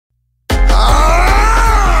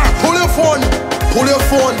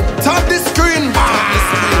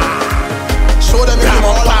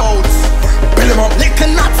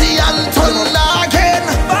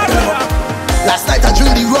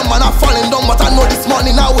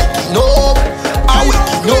morning I waking up, I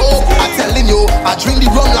waking up. I telling you, I drink the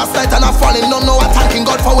rum last night and I falling down. Now I thanking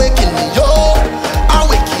God for waking me up, I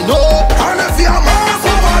waking up. And if you're mass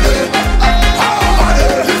over there, over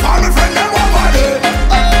there. If all my friends them over there,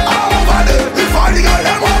 over there. If all the girls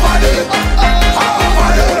them over there,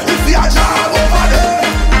 over there. If you're job over there,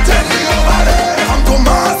 tell me over there. I'm to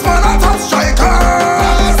mass man, I top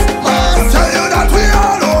strikers. Tell you that we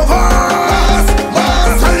all over.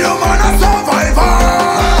 Tell you man, I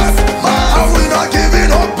survivors. And we not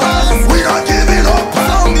giving up. We not giving up.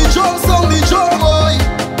 Sound the drum, boy.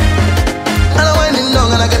 And I'm winding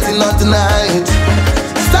down and I'm getting on tonight.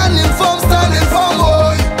 Standing firm,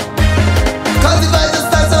 boy. Cause if I just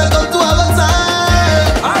dance and I come to have a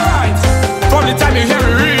time. Alright, from the time you hear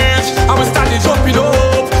me reach, I will start jumping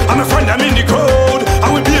up. I'm a friend, I'm in the crowd. I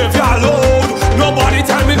will be if you're loud. Nobody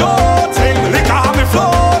tell me nothing. Liquor have me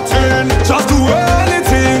floating. Just do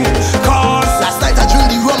anything. Cause last night I drink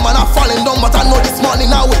the rum and I'm falling down, but I know this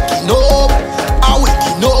morning I waking up, I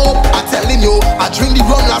waking up. I telling you, I drink the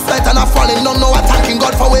rum last night and I'm falling down. Now I'm thanking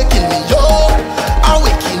God for waking me up, I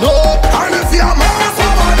waking up. And if you're mass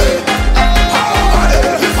over there, over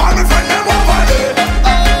there. If all my friends them over there,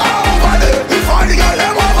 over there. If all the girls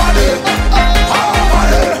them over there, over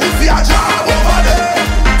there. If you're job over there,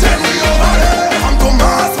 tell me over there. I'm to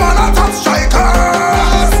mass man, I top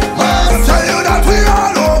strikers. Tell you that we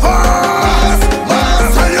all over.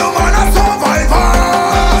 Tell you man, I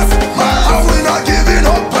survivors. And we not giving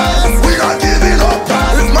up. We not giving up.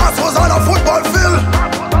 If mass was on a football field,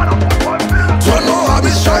 don't know I be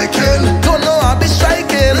striking. Don't know I be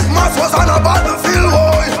striking. If mass was on a battlefield,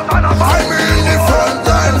 boy, I'm in the front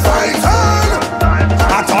line fighting.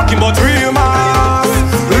 I'm talking about real mass,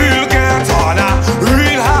 real get on,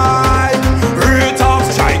 real high, real top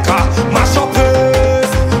striker. Mash up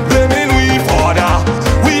place, blaming we for that.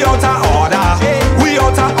 We out of order, we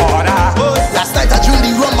out of order. Last night I drink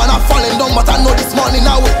the rum and I'm falling down, but I know this morning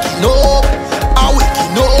I waking up, I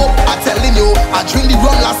waking up. I telling you, I drink the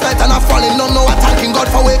rum last night and I'm falling down. Now I'm thanking God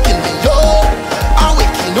for waking me up, I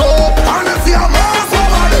waking up. And if you're mass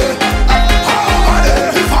over there, over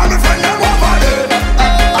there. If all my friends them over there,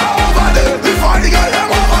 over there. If all the girls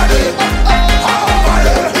them over there, over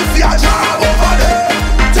there. If you're job over there,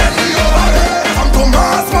 tell me over there. I'm to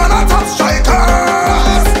mass man, I top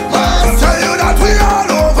strikers. Tell you that we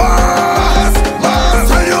all over.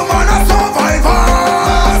 Tell you man, I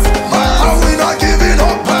survivors. And we not giving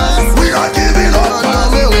up. We not giving up. Don't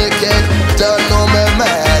know me wicked, don't know me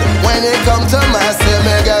mad. When it come to mass, they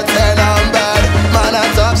me get ten and bad. Man, I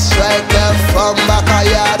top striker from back a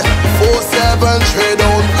yard. 4-7 trade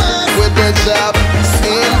out with the job.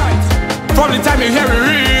 Seen. From the time you hear me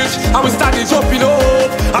reach, I will start jumping up.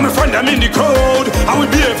 I'm a friend, I'm in the crowd. I will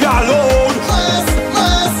be if you're loud.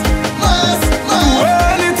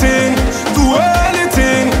 Do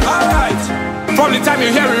anything. Alright. From the time you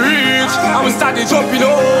hear me reach, I will start jumping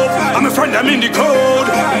up. I'm a friend, I'm in the crowd.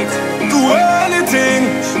 Do anything,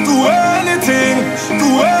 do anything, do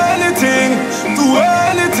anything, do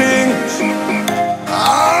anything.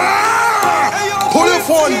 Pull your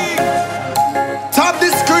phone. Tap the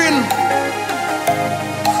screen.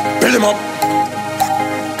 Build him up.